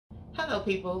Hello,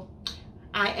 people.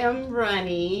 I am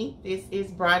Roni. This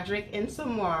is Broderick and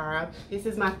Samara. This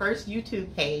is my first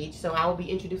YouTube page, so I will be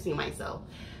introducing myself.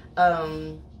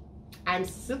 I'm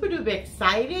super duper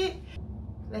excited.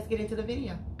 Let's get into the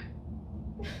video.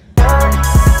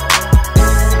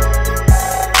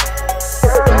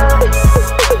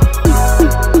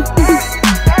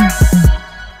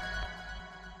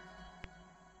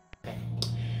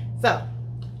 So,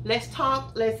 let's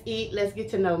talk, let's eat, let's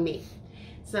get to know me.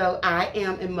 So, I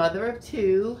am a mother of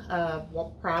two,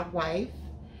 proud wife,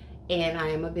 and I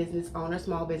am a business owner,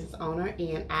 small business owner,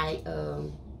 and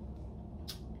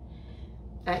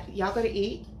y'all gonna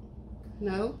eat?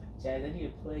 No? Jazz, I need a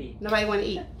plate. Nobody want to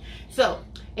eat. So,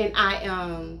 and I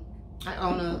own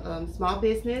a small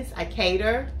business. I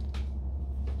cater,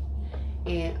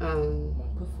 and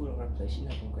put food on her plate. She's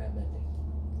not gonna grab nothing.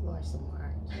 Lord, some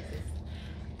more. Jesus.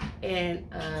 And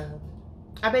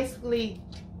I basically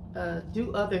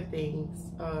do other things.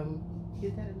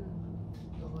 Is that enough?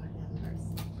 Lord have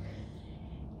mercy.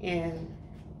 And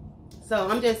so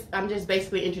I'm just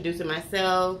basically introducing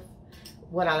myself.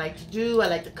 What I like to do. I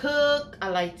like to cook. I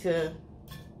like to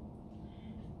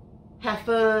have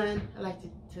fun. I like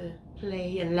to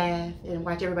play and laugh and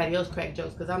watch everybody else crack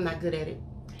jokes because I'm not good at it.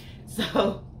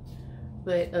 So,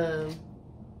 but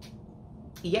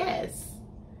yes.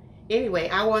 Anyway,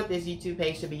 I want this YouTube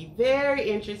page to be very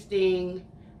interesting,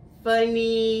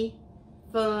 funny,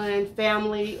 fun,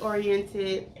 family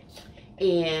oriented,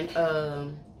 and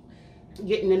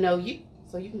getting to know you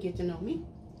so you can get to know me.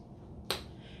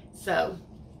 So,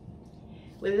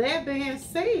 with that being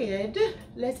said,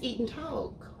 let's eat and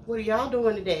talk. What are y'all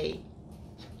doing today?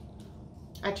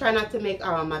 I try not to make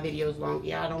all my videos long.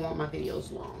 Yeah, I don't want my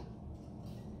videos long.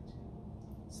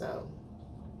 So,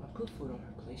 I put food on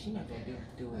her plate. She's not gonna do it.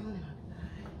 Oh my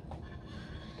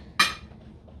God.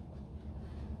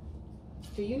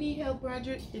 Do you need help,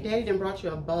 Broderick? Your daddy done brought you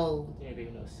a bowl. There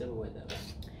ain't no silverware though.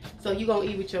 So you gonna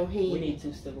eat with your hand? We need 2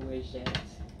 silverwares, Jazz.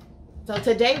 So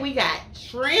today we got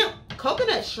shrimp,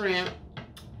 coconut shrimp,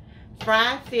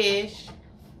 fried fish,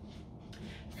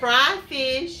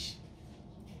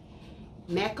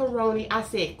 macaroni. I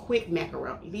said quick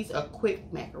macaroni. These are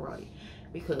quick macaroni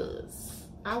because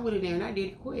I went in there and I did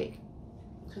it quick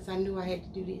because I knew I had to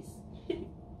do this.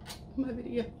 My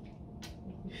video.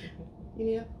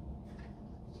 You know?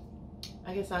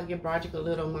 I guess I'll give Broderick a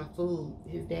little of my food.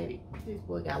 His daddy, this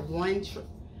boy got one shrimp.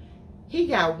 He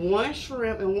got one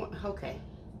shrimp and one, okay.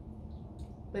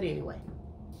 But anyway,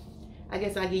 I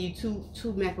guess I'll give you two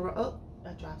macaroni. Oh,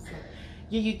 I dropped some.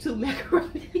 Give you 2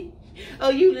 macaroni. Oh,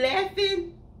 you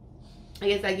laughing? I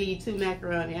guess I give you 2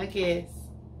 macaroni. I guess.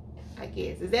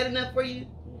 Is that enough for you?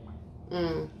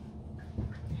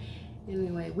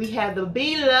 Anyway, we have the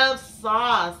beloved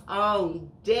sauce on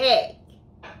deck.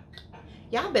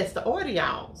 Y'all best to order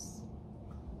y'all's.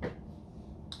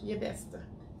 You best to.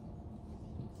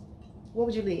 What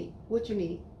would you need? What you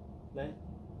need? Man,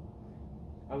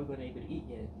 are we gonna able to eat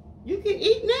yet? You can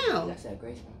eat now. That's that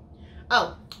grace.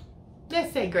 Oh,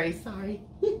 let's say grace. Sorry.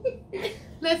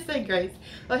 Let's say grace.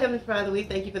 Oh, Heavenly Father, we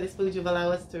thank you for this food you've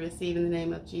allowed us to receive in the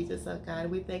name of Jesus, oh God.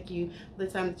 We thank you for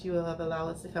the time that you have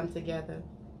allowed us to come together.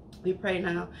 We pray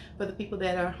now for the people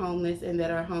that are homeless and that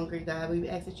are hungry, God. We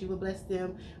ask that you will bless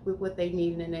them with what they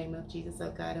need in the name of Jesus, oh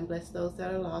God. And bless those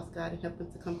that are lost, God, and help them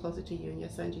to come closer to you. In your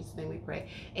son, Jesus' name we pray.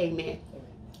 Amen.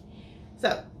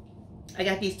 So, I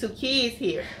got these 2 kids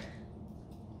here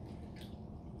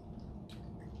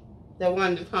that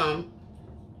wanted to come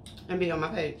and be on my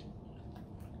page.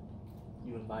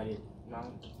 You invited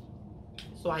Mom?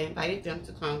 So I invited them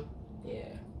to come.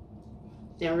 Yeah.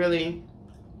 And really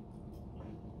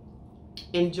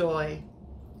enjoy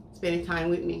spending time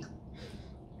with me.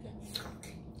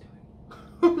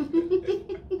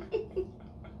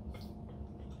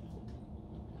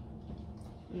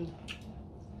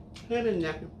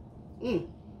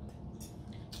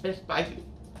 It's spicy.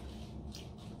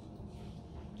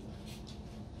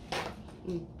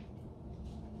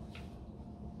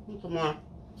 Come on.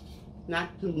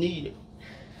 Not too needed.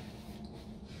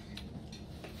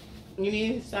 You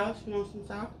need sauce? You want some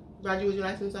sauce? Roger, would you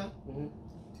like some sauce?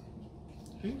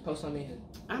 Pour some in here.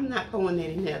 I'm not pouring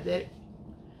that in there. That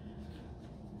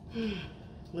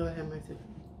Lord have mercy.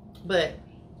 But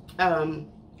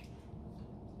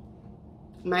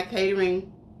my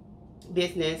catering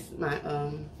business, my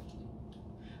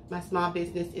small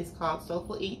business is called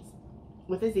Soulful Eatz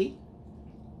with a Z.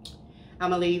 I'm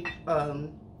gonna leave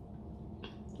the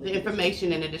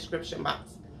information in the description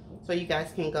box so you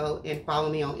guys can go and follow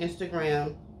me on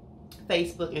Instagram,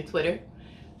 Facebook, and Twitter,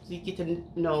 so you get to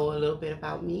know a little bit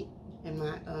about me and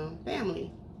my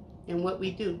family and what we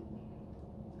do.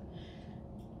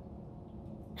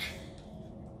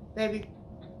 Baby,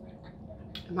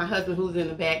 my husband who's in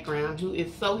the background, who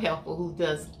is so helpful, who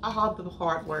does all the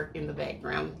hard work in the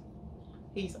background.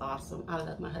 He's awesome. I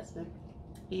love my husband.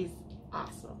 He's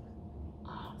awesome.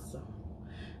 Awesome.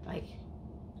 Like,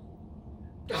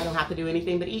 I don't have to do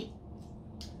anything but eat.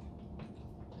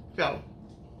 So,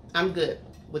 I'm good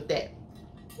with that.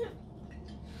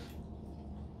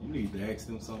 You need to ask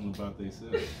them something about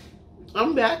themselves.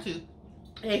 I'm about to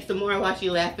ask Tamara why she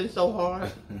laughing so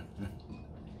hard.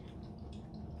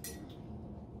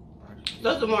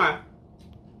 So Tamara,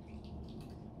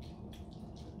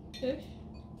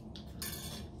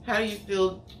 how do you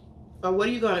feel, or what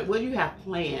do you have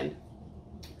planned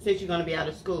since you're gonna be out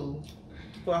of school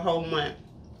for a whole month?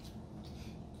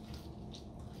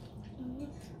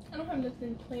 I don't have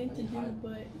nothing planned to do,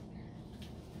 but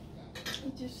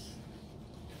just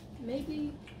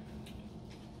maybe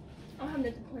I don't have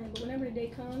nothing planned. But whenever the day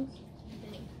comes,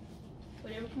 then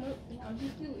whatever comes up, then I'll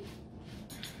just do it.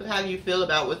 So how do you feel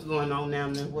about what's going on now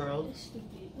in the world? It's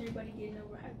stupid. Everybody getting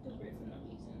overhyped over it for no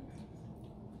reason.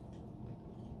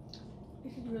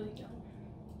 This is really dumb.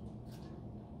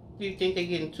 Do you think they're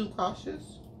getting too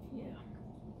cautious? Yeah.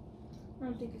 I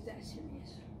don't think it's that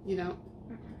serious. You know?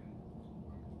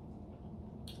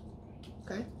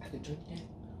 Okay. I could drink that.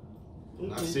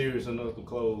 Not serious enough to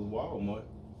close Walmart.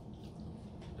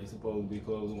 They supposed to be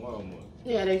closing Walmart.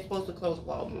 Yeah, they're supposed to close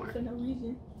Walmart. For no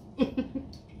reason.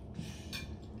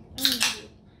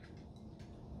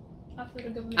 I feel the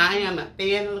government. I am a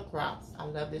fan of lacrosse. I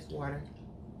love this water.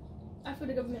 I feel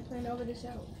the government planned all of this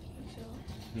out. So.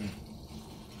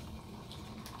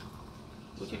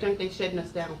 What you think they shutting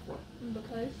us down for?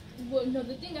 Because, well, no,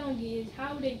 the thing I don't get is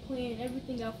how they plan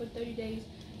everything out for 30 days.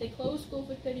 They close school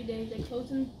for 30 days. They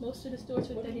closing most of the stores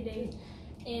for 30 days.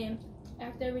 And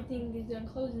after everything is done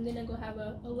closing, then they're going to have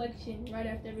an election right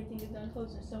after everything is done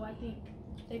closing. So I think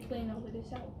they plan all of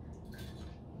this out.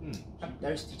 I'm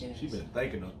thirsty, James. She been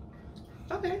thinking of.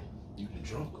 Okay. You been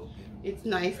drunk, okay? It's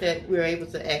nice that we're able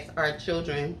to ask our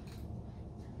children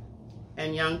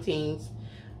and young teens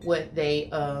what they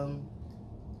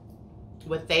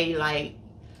like.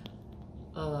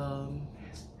 What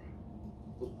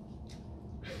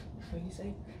you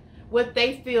say? What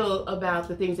they feel about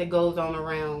the things that goes on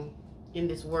around in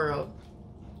this world,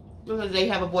 because they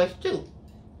have a voice too.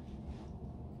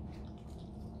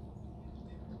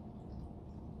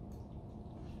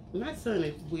 My son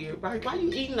is weird. Why are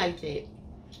you eating like that?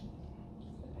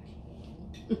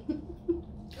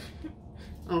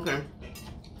 Okay.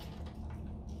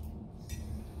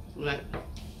 Like,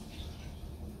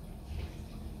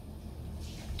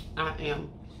 I am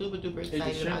super duper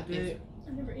excited about this.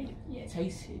 I never ate it yet.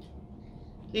 Taste it.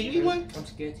 Did you eat one? I'm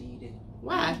scared to eat it.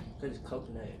 Why? Because it's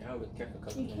coconut. I don't really care for You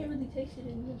coconut. can't really taste it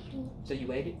in this one. So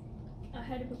you ate it? I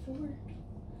had it before.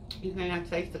 You cannot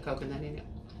taste the coconut in it.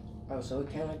 Oh, so it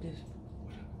came like this?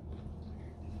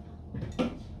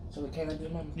 So it came like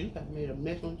this, Mama? You got made a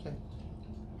mess on taste.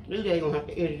 This day gonna have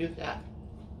to introduce that.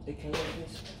 It came like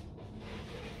this?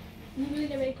 You really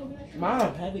never ate coconut shrimp?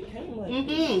 Mom, have it came like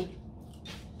this?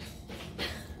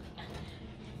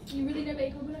 You really never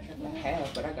ate coconut shrimp? I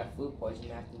have, but I got food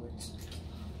poisoning afterwards.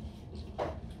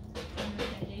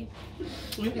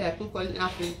 You had food poisoning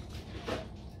after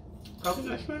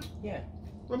coconut shrimp? Yeah.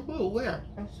 From who? Where?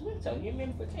 I'm sweet, so you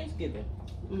remember for Thanksgiving?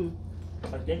 Mm.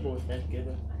 I think it was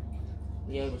Thanksgiving.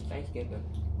 Yeah, it was Thanksgiving.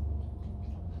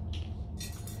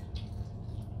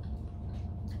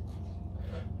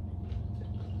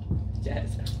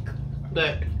 Jazz.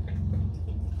 But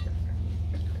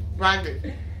Roger,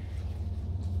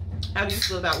 how do you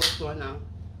feel about what's going on?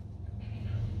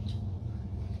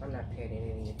 I'm not paying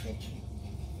it any attention.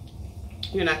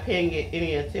 You're not paying it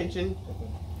any attention?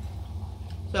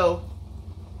 So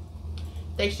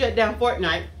they shut down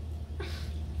Fortnite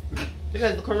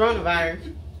because of the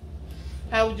coronavirus.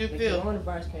 How would you The feel?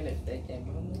 coronavirus can't affect that,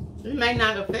 Mama. It may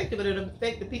not affect it, but it'll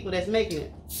affect the people that's making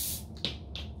it.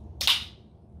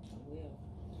 I will.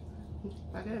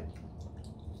 Okay.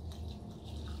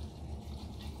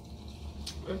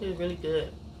 This is really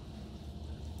good.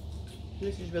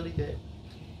 This is really good.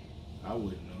 I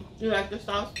wouldn't know. You like the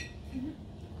sauce? Mm-hmm.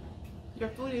 Your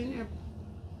food in there.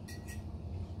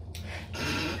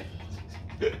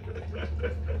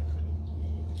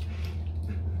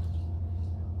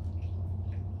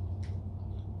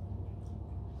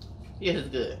 Yes, it's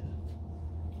good.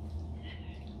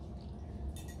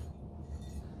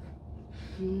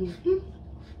 Mm-hmm.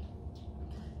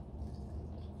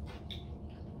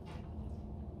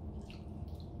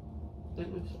 Let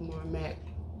me some more mac.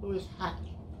 Oh, it's hot.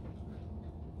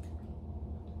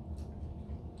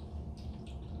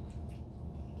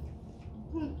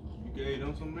 You gave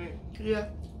them some mac? Yeah.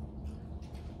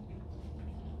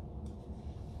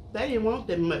 They didn't want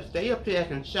that much. They up there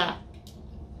acting shy.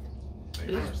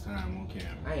 They first time on camera.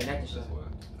 I ain't acting shy. That's why.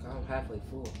 I'm halfway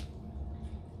full.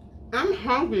 I'm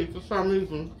hungry for some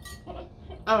reason. Oh,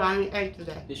 I ain't ate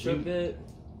today. The shrimp good?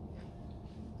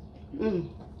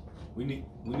 We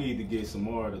need to get some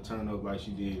more to turn up like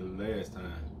she did the last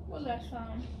time. What last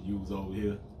time? You was over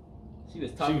here. She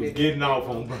was She talking. was getting off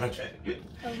on brunch.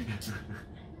 I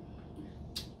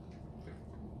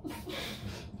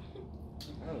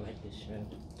don't like this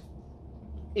shrimp.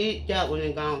 Eat that one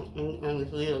and gone on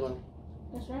this little one.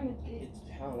 What's wrong with it?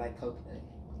 I don't like coconut.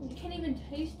 You can't even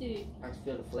taste it. I can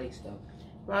feel the flakes though.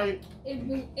 Right? Yeah,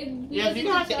 You're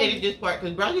gonna have to edit this part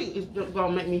because Bradley is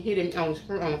gonna make me hit him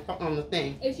on the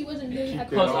thing. If she wasn't doing it,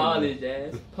 Post all this,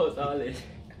 Jazz. Post all this.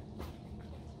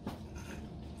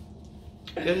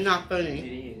 It's not It funny.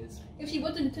 is. if she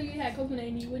wasn't until you had coconut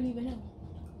in you wouldn't even know.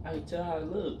 I can tell how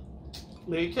it look.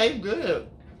 But it tastes good.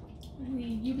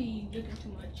 You be looking too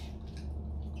much.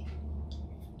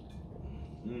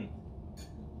 Mm.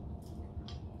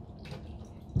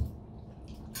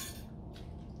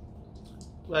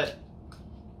 But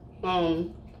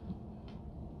I'm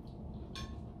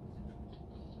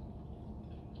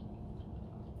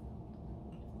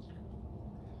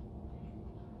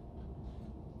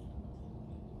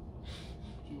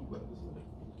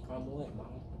what, Mom?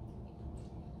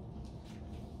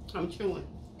 I'm chewing.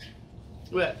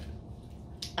 But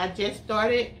I just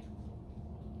started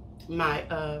my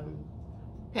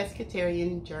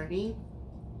pescatarian journey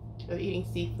of eating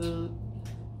seafood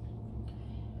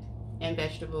and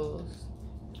vegetables.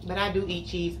 But I do eat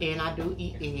cheese and I do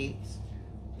eat eggs.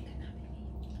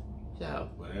 So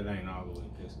But that ain't all the way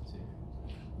pescatarian.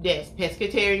 yes,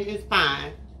 pescatarian is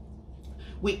fine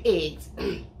with eggs.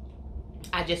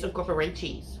 I just incorporate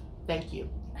cheese. Thank you.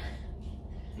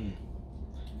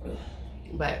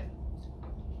 But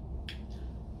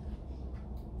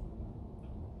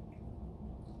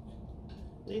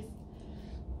this,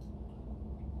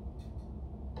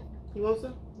 you want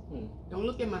some? Don't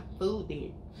look at my food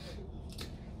then.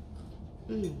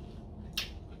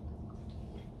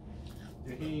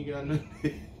 If he ain't got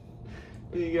nothing.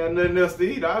 He ain't got nothing else to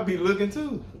eat. I'll be looking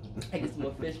too. I get some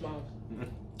more fish, Mom.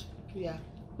 Yeah.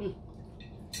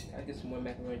 I get some more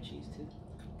macaroni and cheese too.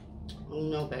 Oh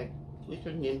no, babe. We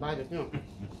shouldn't have invited him.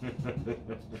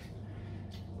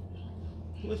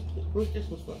 What's this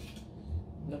one for?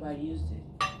 Nobody used it.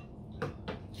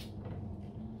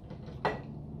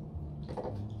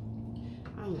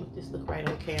 I don't know if this look right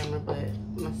on camera, but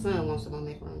my son wants some more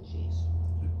macaroni and cheese.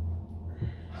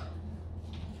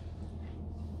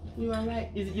 You all right?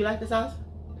 You like the sauce?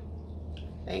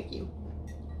 Thank you.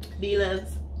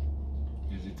 D-loves.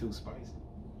 Is it too spicy?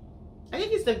 I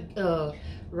think it's the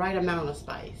right amount of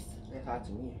spice. It's hot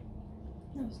to me.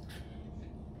 No,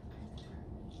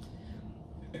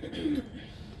 it's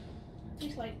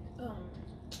It's like the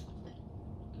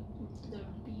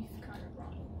beef kind of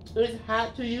ramen. It's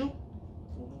hot to you?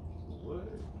 What?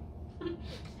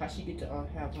 How she get to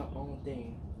have her own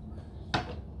thing?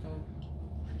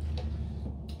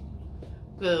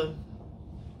 Good.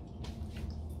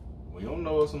 We don't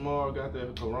know if Samara got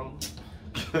that corona.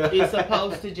 It's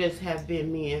supposed to just have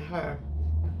been me and her.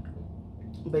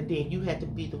 But then you had to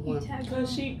be the one.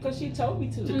 Cause she told me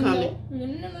to. To come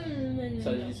in. No.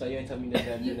 So you ain't tell me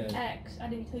nothing. You asked. I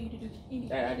didn't tell you to do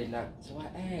anything. I did not. So I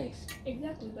asked.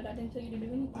 Exactly, but I didn't tell you to do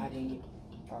anything. Why didn't you?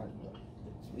 Oh,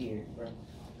 weird, bro.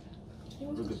 You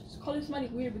was calling somebody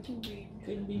weird, but you weird.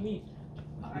 Couldn't be me.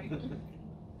 Alright.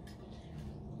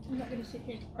 I'm not gonna sit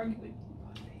here and argue with you.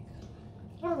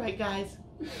 All right, guys.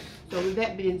 So with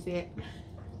that being said,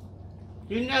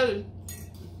 you know,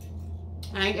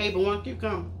 I ain't able once you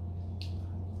come.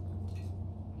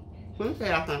 Let me say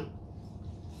something.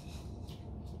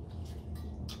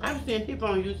 I've seen people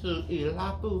on YouTube eat a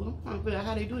lot of food. I'm trying to figure out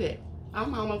how they do that.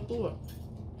 I'm almost full.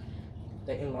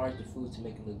 They enlarge the food to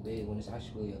make it look big when it's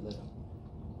actually a little.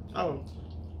 Oh.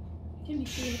 Can't be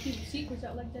giving people's secrets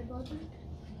out like that, Roger.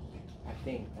 I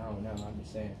think. I don't know. I'm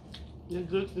just saying. It's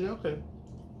good to know, okay.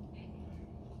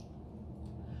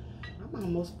 I'm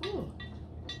almost full.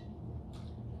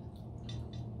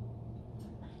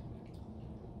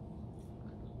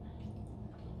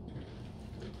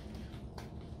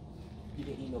 You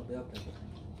didn't eat no bell pepper.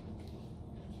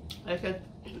 Okay.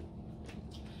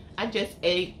 I just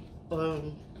ate a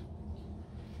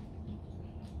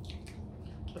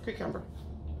cucumber.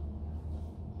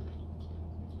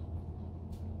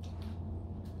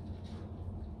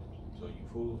 So you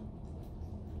full?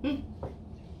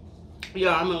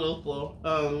 Yeah, I'm a little full.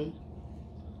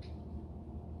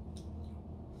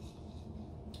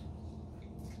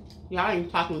 Y'all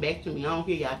ain't talking back to me. I don't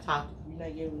hear y'all talking. You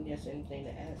not giving us anything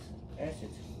to answer to,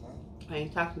 Mom. I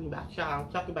ain't talking about y'all.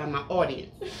 I'm talking about my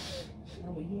audience.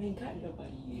 No, but you ain't got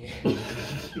nobody yet.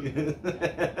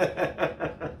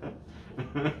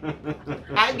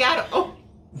 I gotta. Oh.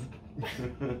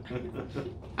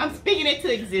 I'm speaking it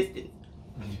to existence.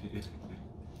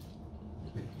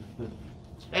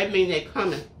 That means they're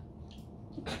coming.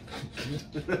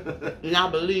 And I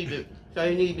believe it. So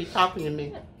you need to be talking to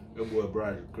me. That boy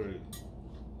Brian is crazy.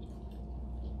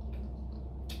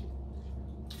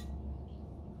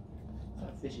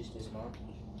 What fish is this, Mom?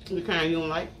 The kind you don't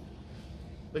like,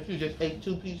 but you just ate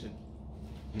 2 pieces.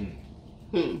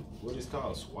 What is it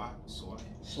called? Swale?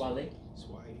 Swale.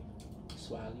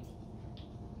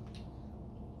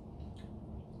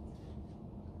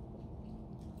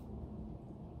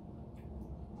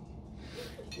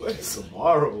 What is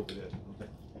Samara over there?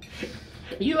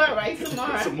 You alright,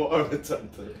 Samara? Samara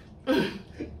something.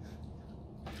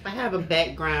 I have a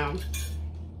background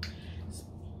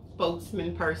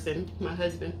spokesman person, my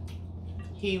husband.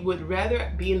 He would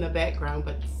rather be in the background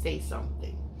but say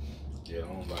something. Yeah, I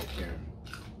don't like camera.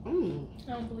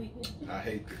 I don't believe it. I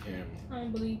hate the camera. I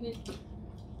don't believe it.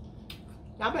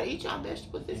 Y'all better eat y'all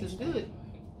vegetables. This is good.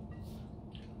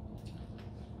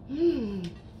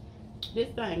 This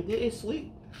thing good. It's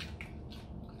sweet.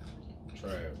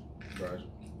 Try it, Roger.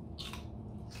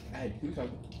 I had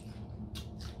cucumber.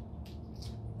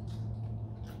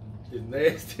 It's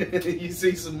nasty. You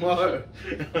see Samara.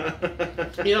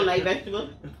 You don't like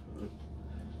vegetables?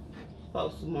 Oh,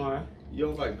 Samara. You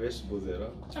don't like vegetables at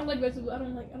all? I like vegetables. I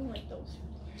don't like those.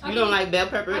 You don't like bell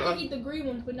pepper? I can eat the green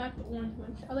ones, but not the orange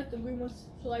ones. I like the green ones,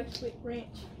 so like sweet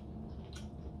ranch.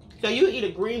 So you eat a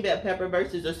green bell pepper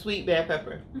versus a sweet bell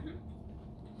pepper?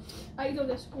 I eat those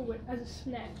at school with as a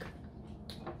snack.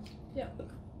 Yeah.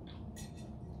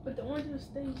 But the orange ones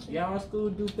stay. Y'all in school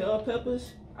do bell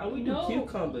peppers? We do No.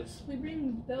 cucumbers. I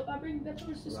bring bell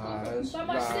peppers to school Lies, by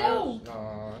myself.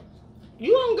 Nah.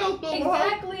 You don't go through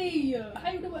Exactly.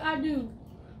 How you do what I do?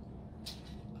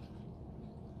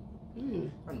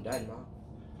 I'm done, Mom.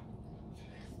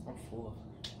 I'm full.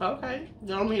 Okay.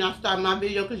 Don't mean I start my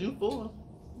video because you full.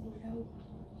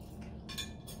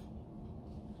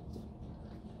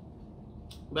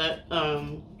 But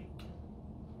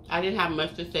I didn't have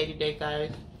much to say today,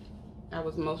 guys. I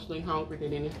was mostly hungry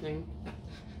than anything.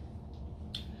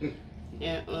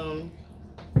 And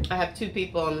I have 2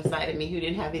 people on the side of me who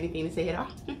didn't have anything to say at all.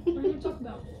 What are you talking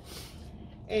about?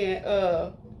 And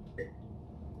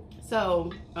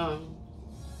so I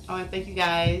want to thank you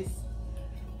guys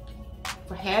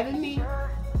for having me.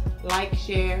 Like,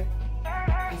 share,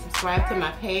 and subscribe to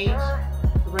my page,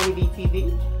 Roni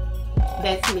TV.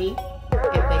 That's me.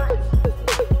 And thank you.